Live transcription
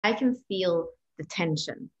I can feel the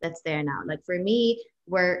tension that's there now. Like for me,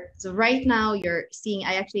 so right now you're seeing,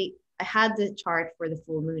 I had the chart for the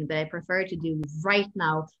full moon, but I prefer to do right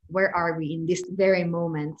now, where are we in this very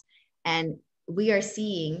moment? And we are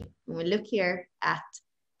seeing, when we look here at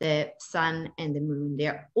the sun and the moon,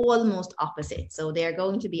 they're almost opposite. So they're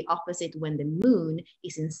going to be opposite when the moon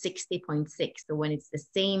is in 60.6. So when it's the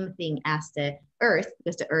same thing as the earth,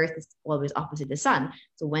 because the earth is always opposite the sun.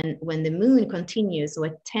 So when the moon continues, so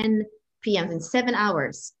at 10 p.m. in 7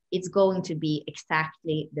 hours, it's going to be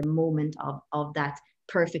exactly the moment of that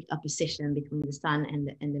perfect opposition between the sun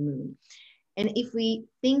and the moon. And if we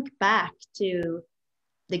think back to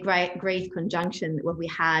the great conjunction, what we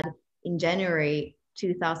had in January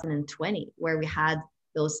 2020, where we had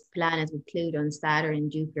those planets with Pluto and Saturn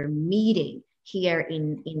and Jupiter meeting here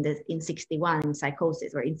in 61 in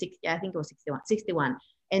psychosis, or in 60, I think it was 61,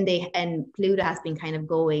 and Pluto has been kind of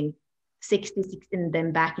going 66 and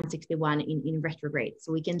then back in 61 in retrograde.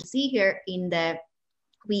 So we can see here in the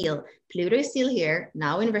wheel, Pluto is still here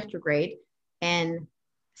now in retrograde, and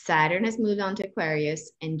Saturn has moved on to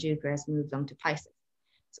Aquarius and Jupiter has moved on to Pisces.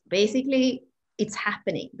 So basically, it's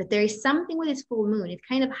happening. But there is something with this full moon. It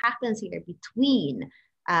kind of happens here between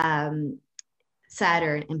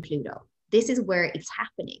Saturn and Pluto. This is where it's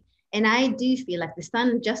happening. And I do feel like the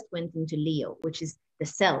sun just went into Leo, which is the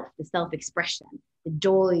self-expression, the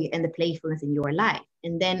joy and the playfulness in your life.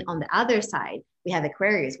 And then on the other side, we have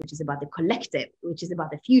Aquarius, which is about the collective, which is about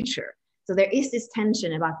the future. So there is this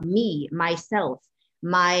tension about me, myself,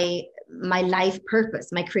 my life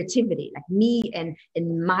purpose, my creativity, like me and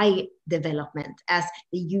my development as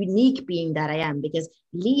the unique being that I am. Because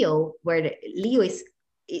Leo, Leo is,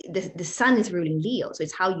 the sun is ruling Leo, so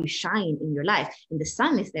it's how you shine in your life, and the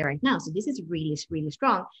sun is there right now. So this is really, really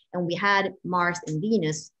strong. And we had Mars and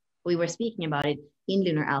Venus. We were speaking about it in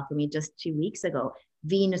Lunar Alchemy just 2 weeks ago.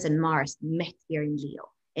 Venus and Mars met here in Leo,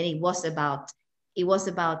 and it was about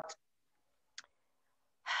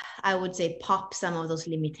I would say pop some of those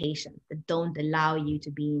limitations that don't allow you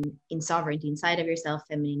to be in sovereignty inside of yourself,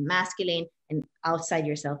 feminine, masculine, and outside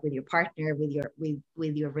yourself with your partner, with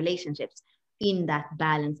your relationships, in that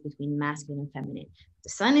balance between masculine and feminine. The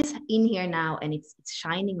sun is in here now, and it's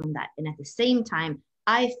shining on that. And at the same time,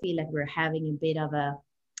 I feel like we're having a bit of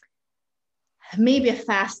maybe a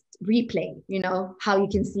fast replay, how you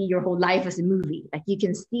can see your whole life as a movie. Like you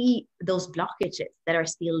can see those blockages that are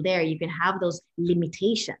still there. You can have those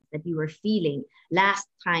limitations that you were feeling last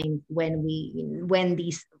time when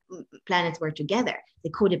these planets were together,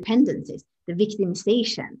 the codependencies, the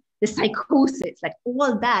victimization, the psychosis, like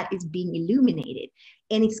all that is being illuminated.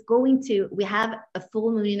 And we have a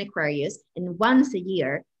full moon in Aquarius, and once a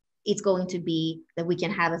year, it's going to be that we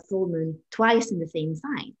can have a full moon twice in the same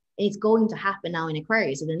sign. And it's going to happen now in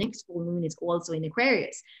Aquarius. So the next full moon is also in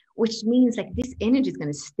Aquarius, which means like this energy is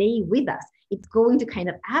going to stay with us. It's going to kind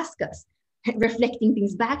of ask us, reflecting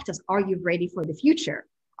things back to us, are you ready for the future?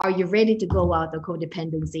 Are you ready to go out of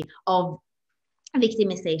codependency, of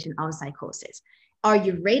victimization, of psychosis? Are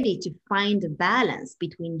you ready to find a balance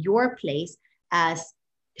between your place as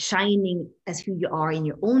shining as who you are in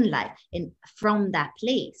your own life, and from that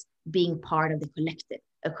place being part of the collective?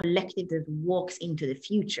 A collective that walks into the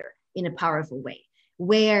future in a powerful way,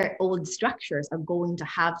 where old structures are going to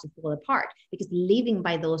have to fall apart, because living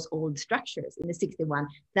by those old structures in the 61,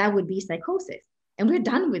 that would be psychosis. And we're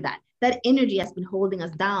done with that. That energy has been holding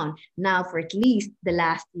us down now for at least the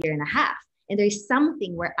last year and a half. And there is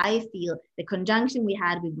something where I feel the conjunction we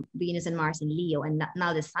had with Venus and Mars and Leo, and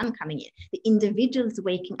now the sun coming in, the individual is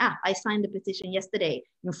waking up. I signed a petition yesterday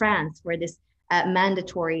in France for this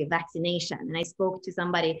mandatory vaccination. And I spoke to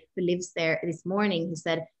somebody who lives there this morning who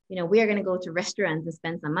said, we are going to go to restaurants and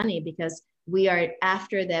spend some money, because we are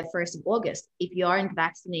after the 1st of August. If you aren't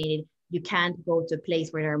vaccinated, you can't go to a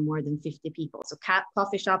place where there are more than 50 people. So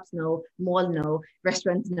coffee shops, no, mall, no,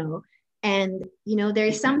 restaurants, no. And, there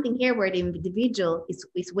is something here where the individual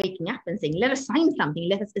is waking up and saying, let us sign something.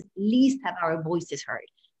 Let us at least have our voices heard.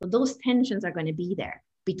 So those tensions are going to be there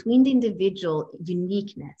between the individual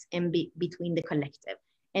uniqueness and between the collective.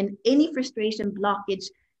 And any frustration, blockage,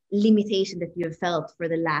 limitation that you have felt for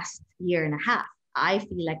the last year and a half, I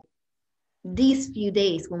feel like these few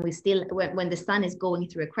days when the sun is going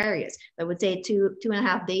through Aquarius, I would say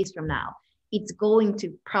 2.5 days from now, it's going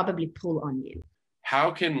to probably pull on you.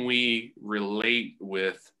 How can we relate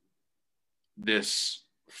with this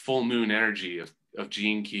full moon energy of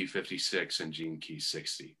gene key 56 and gene key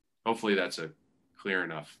 60? Hopefully that's a clear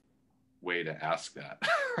enough way to ask that.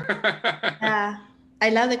 I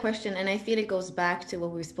love the question, and I feel it goes back to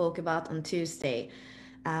what we spoke about on Tuesday,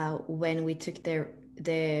 when we took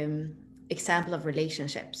the example of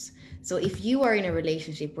relationships. So if you are in a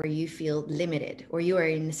relationship where you feel limited, or you are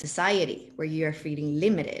in a society where you are feeling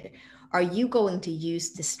limited, are you going to use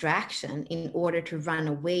distraction in order to run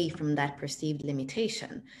away from that perceived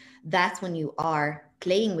limitation? That's when you are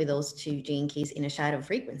playing with those two gene keys in a shadow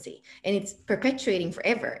frequency, and it's perpetuating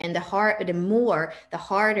forever. And the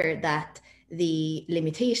harder that the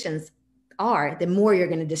limitations are, the more you're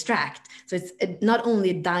going to distract. So it's not only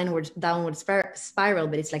a downward spiral,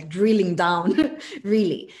 but it's like drilling down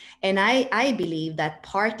really. And I believe that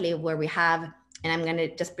partly where we have, and I'm going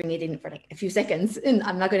to just bring it in for like a few seconds, and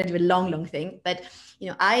I'm not going to do a long thing, but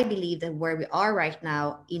I believe that where we are right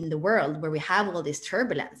now in the world, where we have all this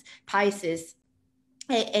turbulence, Pisces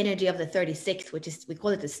energy of the 36th, which is, we call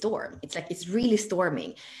it a storm. It's like, it's really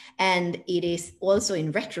storming, and it is also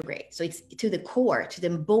in retrograde. So it's to the core, to the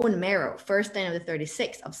bone marrow, first line of the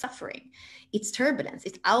 36th of suffering. It's turbulence.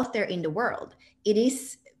 It's out there in the world. It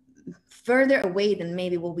is further away than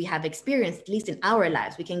maybe what we have experienced, at least in our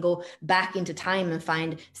lives. We can go back into time and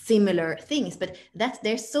find similar things, but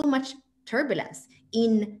there's so much turbulence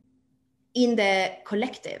in the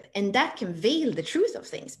collective, and that can veil the truth of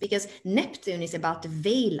things, because Neptune is about the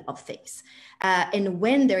veil of things, and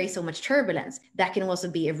when there is so much turbulence, that can also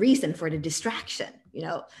be a reason for the distraction,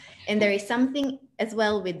 and there is something as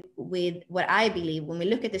well with what I believe when we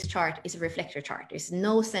look at this chart is a reflector chart. There's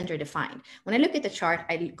no center defined. When I look at the chart,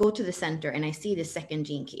 I go to the center and I see the second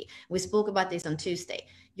gene key. We spoke about this on Tuesday.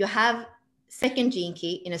 You have second gene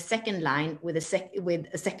key in a second line with a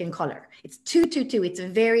second color. It's 222. It's a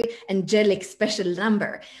very angelic special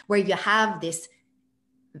number where you have this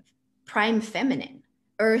prime feminine,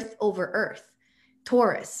 earth over earth,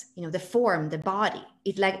 Taurus, the form, the body.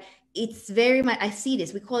 It's very much, I see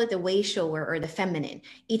this, we call it the way shower or the feminine.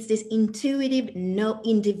 It's this intuitive,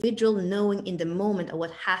 individual knowing in the moment of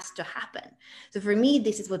what has to happen. So for me,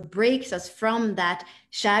 this is what breaks us from that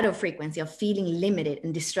shadow frequency of feeling limited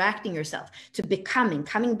and distracting yourself to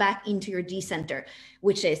coming back into your D center,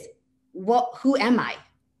 which is, who am I?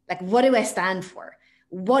 Like, what do I stand for?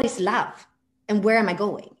 What is love? And where am I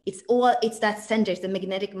going? It's that center, it's the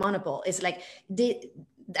magnetic monopole. It's like,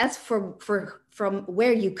 that's from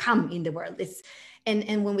where you come in the world.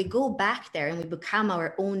 And when we go back there and we become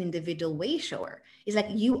our own individual way shower, it's like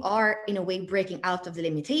you are in a way breaking out of the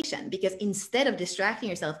limitation, because instead of distracting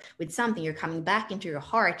yourself with something, you're coming back into your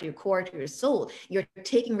heart, to your core, to your soul. You're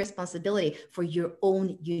taking responsibility for your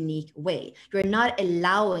own unique way. You're not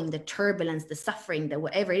allowing the turbulence, the suffering, the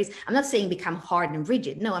whatever it is. I'm not saying become hard and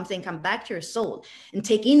rigid. No, I'm saying come back to your soul and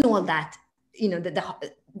take in all that,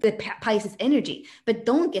 the Pisces energy, but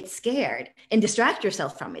don't get scared and distract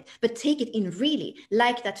yourself from it, but take it in really,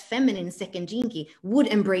 like that feminine second gene key would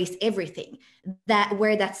embrace everything,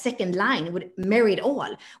 where that second line would marry it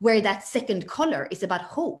all, where that second color is about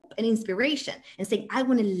hope and inspiration and saying, I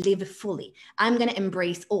want to live fully. I'm going to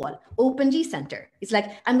embrace all. Open G center. It's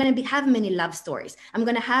like, I'm going to have many love stories. I'm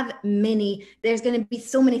going to have there's going to be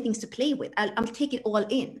so many things to play with. I'll take it all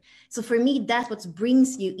in. So for me, that's what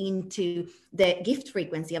brings you into the gift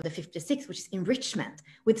frequency of the 56, which is enrichment,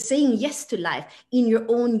 with saying yes to life in your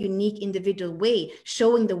own unique individual way,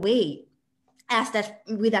 showing the way as that,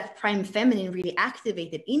 with that prime feminine really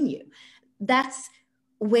activated in you. That's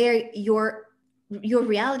where your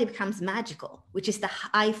reality becomes magical, which is the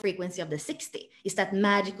high frequency of the 60, is that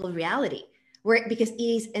magical reality. Because it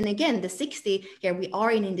is, and again, the 60 here, we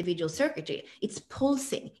are in individual circuitry. It's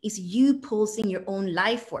pulsing. It's you pulsing your own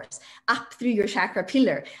life force up through your chakra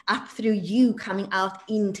pillar, up through you coming out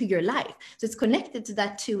into your life. So it's connected to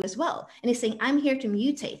that too as well. And it's saying, I'm here to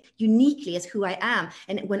mutate uniquely as who I am.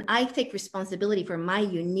 And when I take responsibility for my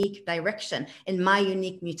unique direction and my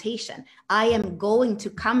unique mutation, I am going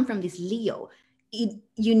to come from this Leo,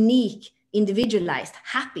 unique, individualized,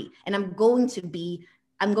 happy, and I'm going to be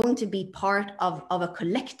part of a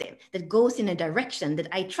collective that goes in a direction that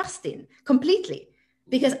I trust in completely,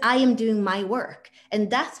 because I am doing my work. And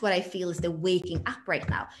that's what I feel is the waking up right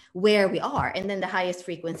now, where we are. And then the highest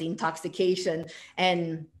frequency, intoxication.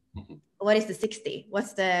 And what is the 60?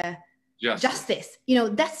 What's the justice?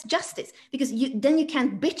 That's justice, because then you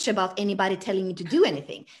can't bitch about anybody telling you to do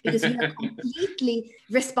anything, because you are completely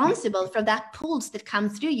responsible for that pulse that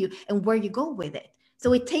comes through you and where you go with it.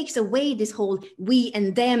 So it takes away this whole we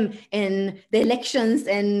and them and the elections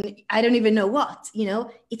and I don't even know what,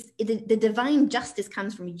 the divine justice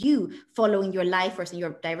comes from you following your life force and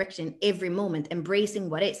your direction every moment, embracing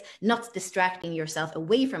what is, not distracting yourself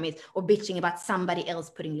away from it or bitching about somebody else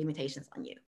putting limitations on you.